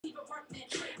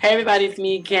Hey everybody, it's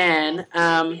me again.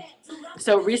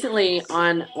 So recently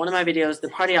on one of my videos, the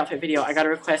party outfit video, I got a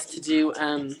request to do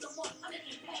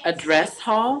a dress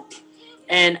haul.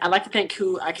 And I'd like to thank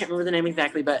I can't remember the name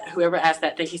exactly, but whoever asked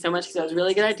that, thank you so much because that was a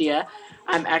really good idea.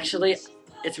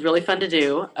 It's really fun to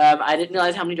do. I didn't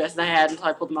realize how many dresses I had until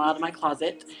I pulled them out of my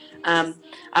closet. I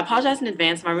apologize in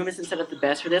advance. My room isn't set up the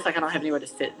best for this. Like I don't have anywhere to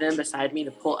sit them beside me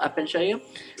to pull up and show you.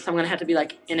 So I'm going to have to be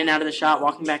like in and out of the shop,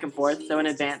 walking back and forth. So in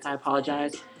advance, I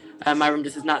apologize. My room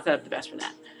just is not set up the best for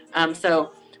that.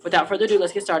 So without further ado,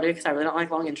 let's get started because I really don't like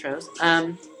long intros.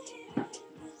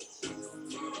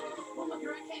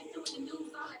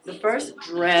 The first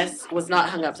dress was not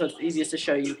hung up, so it's easiest to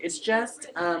show you. It's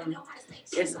just,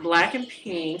 it's black and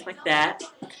pink, like that.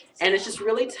 And it's just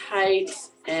really tight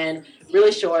and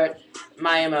really short,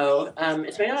 my MO.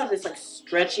 It's made out of this, like,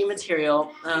 stretchy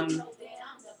material. Hold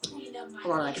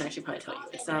on, I can actually probably tell you.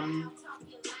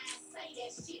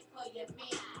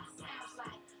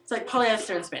 It's like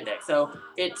polyester and spandex, so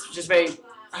it's just very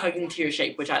hugging to your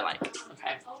shape, which I like.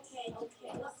 Okay.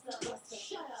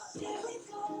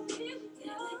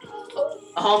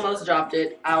 Almost dropped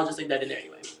it. I'll just leave that in there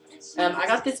anyway. I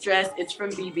got this dress. It's from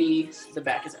BB. The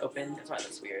back is open. That's why it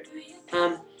looks weird.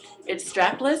 It's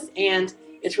strapless and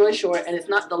it's really short and it's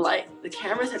not the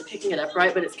cameras are picking it up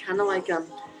right, but it's kind of like a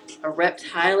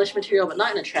reptile-ish material, but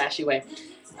not in a trashy way.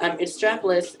 It's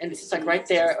strapless and it's just like right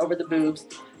there over the boobs,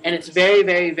 and it's very,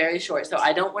 very, very short. So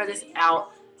I don't wear this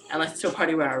out unless it's to a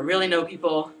party where I really know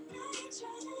people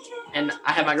and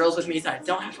I have my girls with me, so I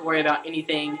don't have to worry about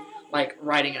anything like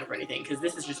riding up or anything, because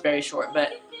this is just very short,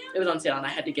 but it was on sale and I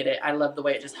had to get it. I love the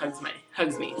way it just hugs me.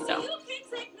 So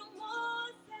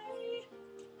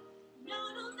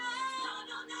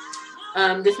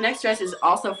this next dress is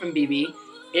also from BB.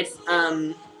 It's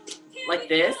like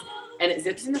this, and it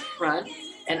zips in the front,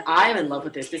 and I am in love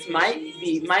with this. This might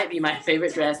be my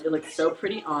favorite dress. It looks so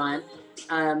pretty on,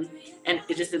 and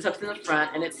it just zips up in the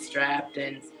front, and it's strapped,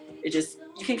 and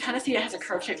you can kind of see it has a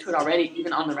curve shape to it already,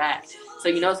 even on the rack. So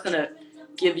you know it's going to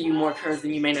give you more curves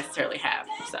than you may necessarily have.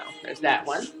 So there's that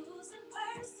one.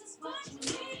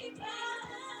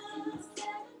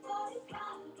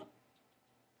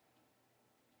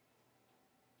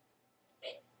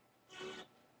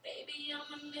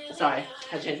 Sorry, I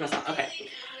had to change my song. Okay.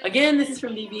 Again, this is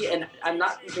from BB, and I'm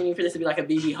not meaning for this to be like a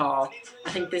BB haul.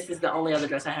 I think this is the only other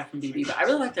dress I have from BB, but I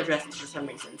really like their dresses for some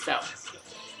reason. So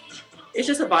it's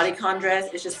just a bodycon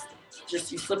dress. It's just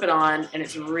you slip it on, and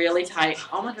it's really tight.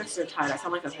 All my dresses are tight. I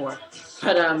sound like a whore.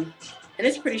 But, and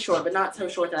it's pretty short, but not so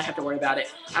short that I have to worry about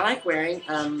it. I like wearing,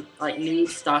 like, nude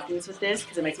stockings with this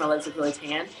because it makes my legs look really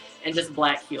tan, and just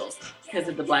black heels because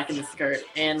of the black in the skirt,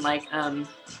 and, like,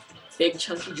 big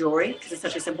chunky jewelry because it's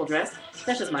such a simple dress.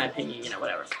 That's just my opinion, you know,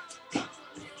 whatever.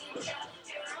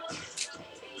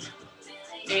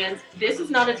 And this is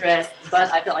not a dress,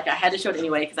 but I felt like I had to show it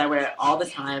anyway because I wear it all the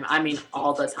time. I mean,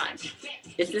 all the time.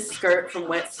 It's this skirt from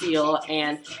Wet Seal,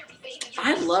 and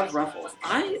I love ruffles.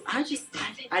 I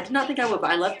did not think I would, but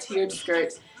I love tiered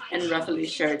skirts and ruffly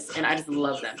shirts, and I just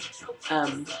love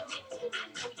them.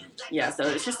 Yeah, so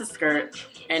it's just a skirt,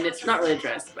 and it's not really a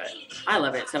dress, but I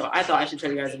love it, so I thought I should show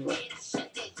you guys anyway.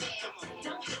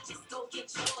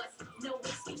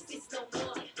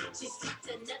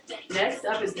 Next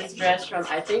up is this dress from,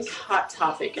 I think, Hot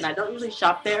Topic, and I don't usually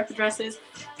shop there for dresses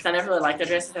because I never really like their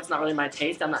dresses. That's not really my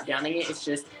taste. I'm not downing it. It's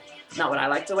just not what I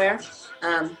like to wear.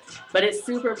 But it's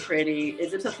super pretty.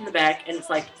 It zips up in the back, and it's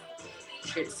like,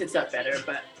 it sits up better,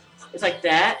 but it's like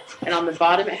that. And on the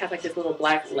bottom, it has like this little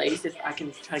black lace, if I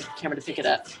can try to get the camera to pick it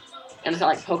up. And it's got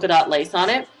like polka dot lace on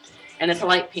it, and it's a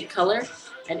light pink color.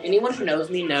 And anyone who knows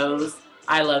me knows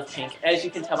I love pink, as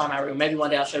you can tell by my room. Maybe one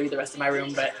day I'll show you the rest of my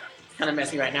room, but it's kind of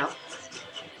messy right now.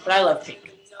 But I love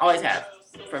pink. Always have.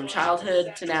 From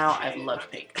childhood to now, I've loved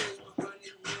pink.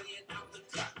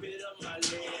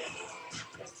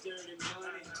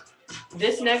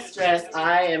 This next dress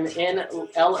I am in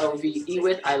LOVE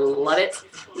with. I love it.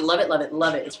 Love it, love it,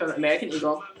 love it. It's from American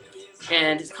Eagle.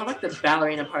 And it's called like the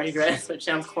ballerina party dress, which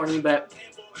sounds corny, but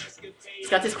it's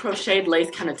got this crocheted lace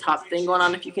kind of top thing going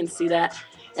on, if you can see that.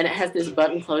 And it has this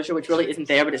button closure, which really isn't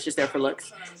there, but it's just there for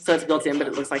looks. So it's built in, but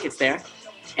it looks like it's there.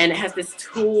 And it has this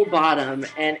tulle bottom,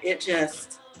 and it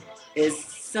just is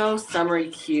so summery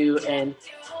cute and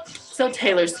so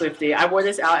Taylor Swifty. I wore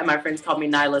this out, and my friends called me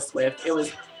Nyla Swift. It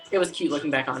was cute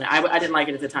looking back on it. I didn't like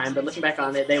it at the time, but looking back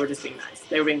on it, they were just being nice.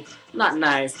 They were being, not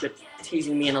nice, but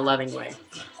teasing me in a loving way.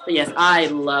 But yes, I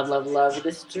love, love, love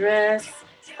this dress.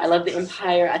 I love the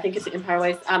Empire. I think it's the Empire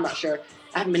waist. I'm not sure.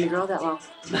 I haven't been a girl that long.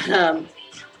 But,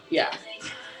 yeah.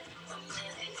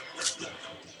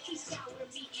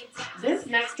 This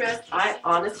next dress, I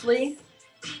honestly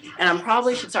And I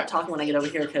probably should start talking when I get over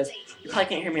here because you probably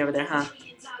can't hear me over there, huh?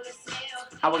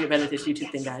 I will get better at this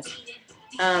YouTube thing, guys.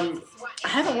 I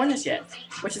haven't worn this yet,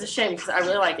 which is a shame because I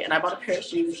really like it, and I bought a pair of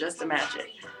shoes just to match it.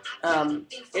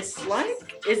 It's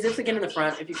like, it zips again in the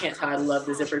front. If you can't tell, I love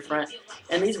the zippered front.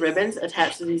 And these ribbons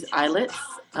attached to these eyelets,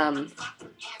 I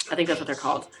think that's what they're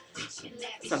called.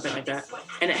 Something like that.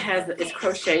 And it's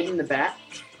crocheted in the back.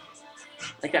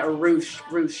 Like that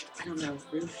ruched, I don't know,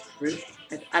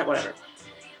 ruched, whatever.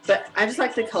 But I just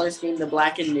like the color scheme, the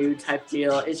black and nude type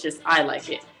deal. It's just, I like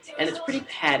it. And it's pretty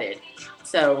padded.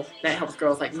 So that helps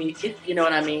girls like me, if you know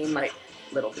what I mean, like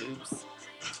little boobs.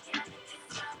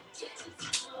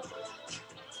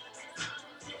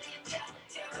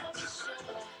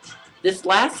 This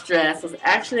last dress was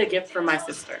actually a gift from my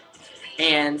sister.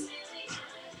 And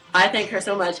I thank her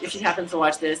so much. If she happens to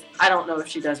watch this, I don't know if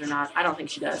she does or not. I don't think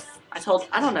she does. I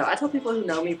don't know. I told people who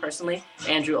know me personally,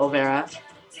 Andrew Olvera,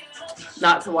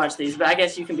 not to watch these, but I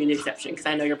guess you can be the exception because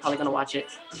I know you're probably going to watch it.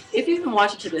 If you can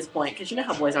watch it to this point, because you know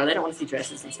how boys are, they don't want to see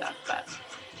dresses and stuff, but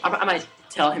I might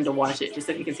tell him to watch it just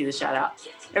so he can see the shout out.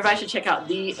 Everybody should check out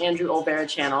the Andrew Olvera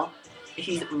channel.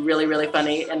 He's really, really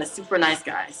funny and a super nice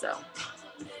guy, so.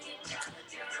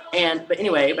 But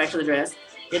anyway, back to the dress.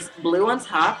 It's blue on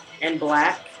top and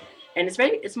black, and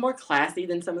it's more classy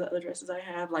than some of the other dresses I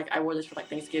have. Like I wore this for like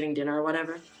Thanksgiving dinner or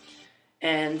whatever,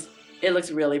 and it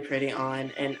looks really pretty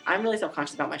on. And I'm really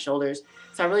self-conscious about my shoulders,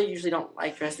 so I really usually don't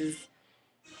like dresses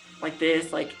like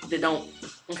this. Like they don't.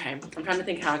 Okay, I'm trying to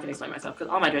think how I can explain myself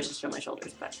because all my dresses show my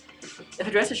shoulders. But if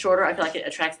a dress is shorter, I feel like it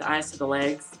attracts the eyes to the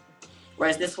legs.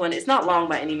 Whereas this one, it's not long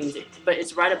by any means, but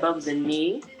it's right above the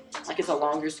knee. Like it's a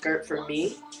longer skirt for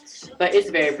me. But it's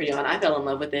very pretty on. I fell in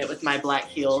love with it with my black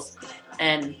heels.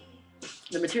 And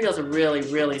the materials are really,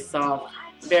 really soft,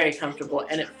 very comfortable,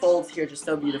 and it folds here just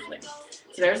so beautifully.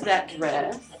 So there's that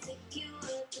dress.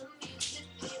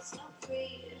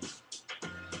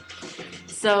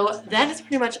 So that is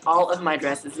pretty much all of my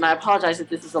dresses, and I apologize if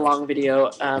this is a long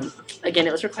video. Again,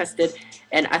 it was requested,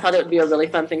 and I thought it would be a really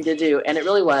fun thing to do, and it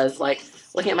really was. Like,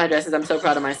 looking at my dresses, I'm so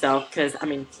proud of myself, because, I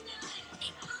mean,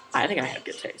 I think I have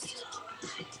good taste,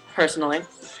 personally.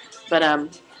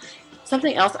 But,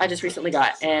 something else I just recently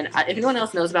got, and if anyone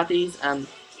else knows about these,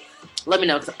 let me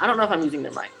know, because I don't know if I'm using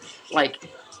them right. Like,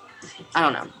 I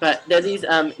don't know, but they're these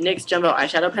NYX Jumbo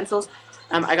eyeshadow pencils.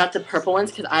 I got the purple ones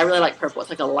because I really like purple. It's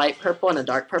like a light purple and a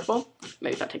dark purple.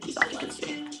 Maybe if I take these off, you can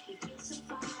see.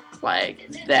 Like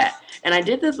that. And I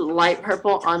did the light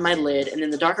purple on my lid and then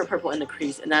the darker purple in the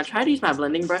crease. And then I tried to use my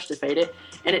blending brush to fade it,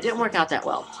 and it didn't work out that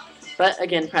well. But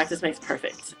again, practice makes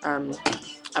perfect.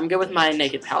 I'm good with my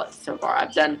naked palette so far.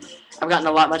 I've gotten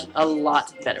a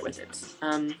lot better with it.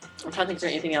 I'm trying to think if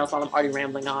there's anything else while I'm already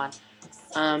rambling on.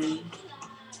 I'm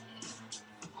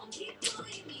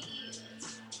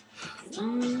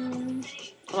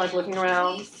like looking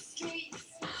around.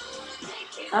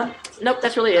 Nope,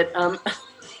 that's really it.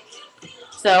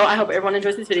 So I hope everyone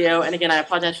enjoys this video. And again, I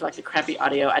apologize for like the crappy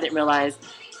audio. I didn't realize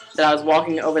that I was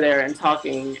walking over there and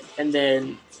talking and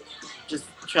then just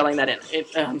trailing that in.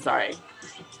 I'm sorry.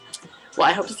 Well,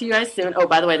 I hope to see you guys soon. Oh,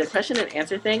 by the way, the question and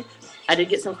answer thing, I did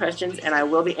get some questions, and I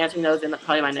will be answering those in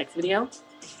probably my next video.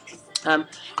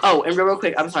 Oh, and real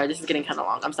quick, I'm sorry, this is getting kind of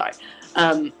long. I'm sorry.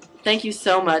 Thank you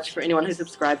so much for anyone who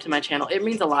subscribed to my channel. It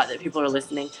means a lot that people are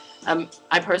listening.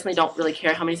 I personally don't really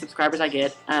care how many subscribers I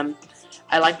get.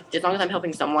 I like, as long as I'm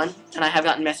helping someone, and I have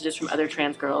gotten messages from other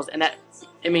trans girls, and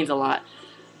it means a lot.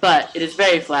 But it is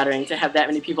very flattering to have that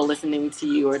many people listening to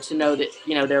you, or to know that,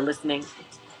 you know, they're listening.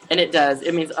 And it does.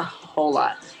 It means a whole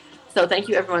lot. So thank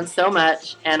you everyone so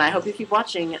much, and I hope you keep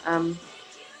watching.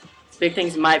 Big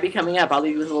things might be coming up. I'll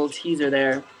leave you with a little teaser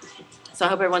there. So I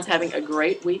hope everyone's having a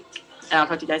great week, and I'll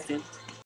talk to you guys soon.